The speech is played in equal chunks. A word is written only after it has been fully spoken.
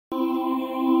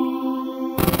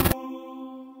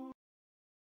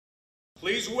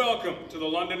welcome to the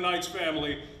London Knights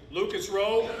family, Lucas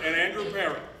Rowe and Andrew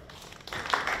Perrott.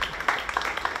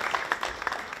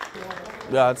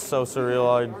 Yeah, it's so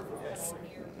surreal.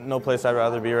 No place I'd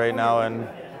rather be right now, and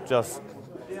just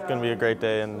it's going to be a great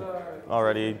day, and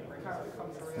already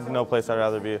no place I'd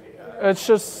rather be. It's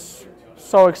just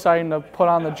so exciting to put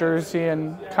on the jersey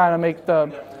and kind of make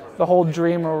the whole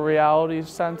dream a reality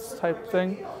sense type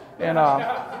thing. And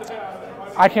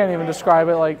I can't even describe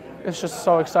it. Like, it's just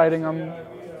so exciting. I'm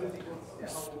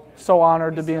so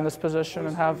honored to be in this position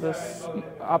and have this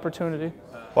opportunity.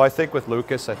 Well, I think with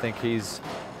Lucas, I think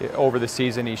over the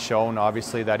season he's shown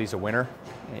obviously that he's a winner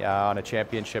on a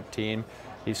championship team.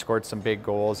 He scored some big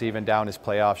goals, even down his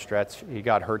playoff stretch. He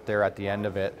got hurt there at the end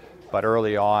of it, but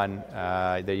early on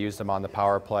they used him on the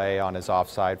power play, on his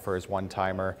offside for his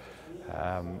one-timer.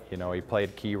 You know, he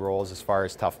played key roles as far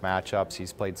as tough matchups.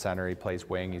 He's played center, he plays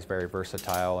wing, he's very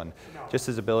versatile, and just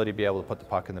his ability to be able to put the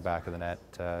puck in the back of the net.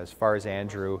 As far as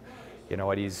Andrew, you know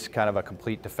what, he's kind of a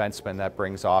complete defenseman that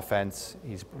brings offense.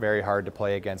 He's very hard to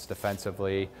play against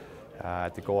defensively.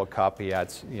 At the Gold Cup, he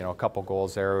had a couple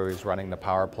goals there where he was running the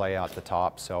power play at the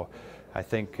top. So I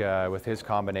think with his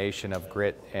combination of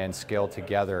grit and skill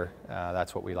together,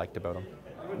 that's what we liked about him.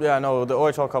 Yeah, no, the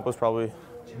OHL Cup was probably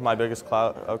my biggest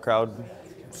crowd.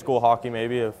 School hockey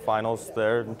maybe, a finals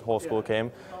there, the whole school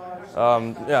came.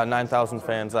 Yeah, 9,000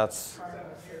 fans, it's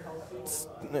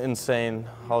insane.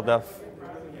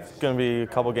 It's going to be a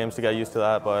couple games to get used to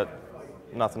that, but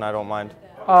nothing I don't mind.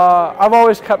 I've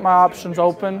always kept my options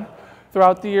open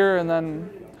throughout the year, and then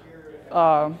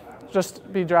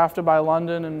just be drafted by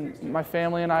London, and my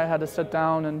family and I had to sit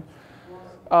down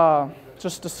and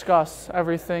just discuss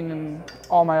everything and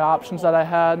all my options that I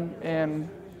had, and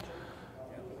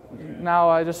now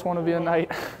I just want to be a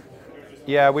Knight.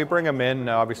 Yeah, we bring them in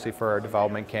obviously for our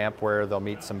development camp where they'll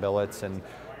meet some billets, and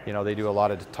you know, they do a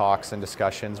lot of talks and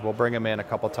discussions. We'll bring them in a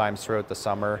couple times throughout the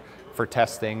summer for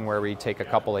testing, where we take a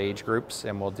couple age groups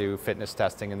and we'll do fitness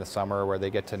testing in the summer where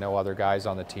they get to know other guys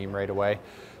on the team right away.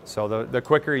 So the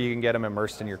quicker you can get them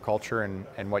immersed in your culture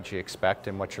and what you expect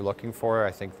and what you're looking for,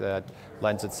 I think that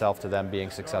lends itself to them being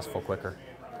successful quicker.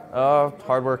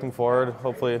 Hard-working forward,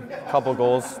 hopefully a couple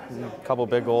goals, a couple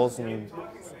big goals, and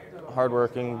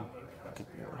hard-working,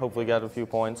 hopefully get a few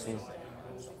points and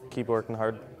keep working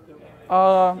hard.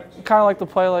 Kind of like to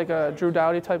play like a Drew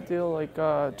Doughty type deal, like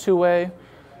two-way,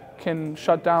 can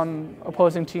shut down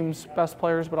opposing teams' best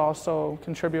players, but also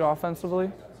contribute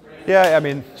offensively. Yeah, I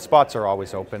mean, spots are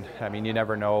always open. I mean, you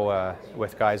never know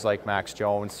with guys like Max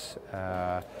Jones,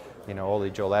 you know, Oli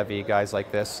Jolevi, guys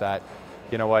like this, that,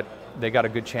 you know what, they got a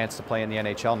good chance to play in the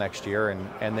NHL next year,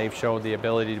 and they've showed the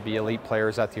ability to be elite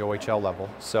players at the OHL level.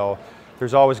 So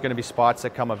there's always going to be spots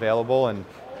that come available,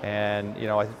 and you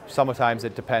know, sometimes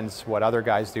it depends what other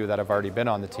guys do that have already been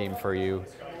on the team for you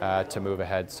to move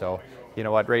ahead. So you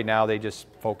know what, right now they just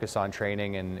focus on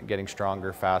training and getting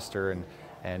stronger, faster,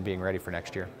 and being ready for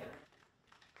next year.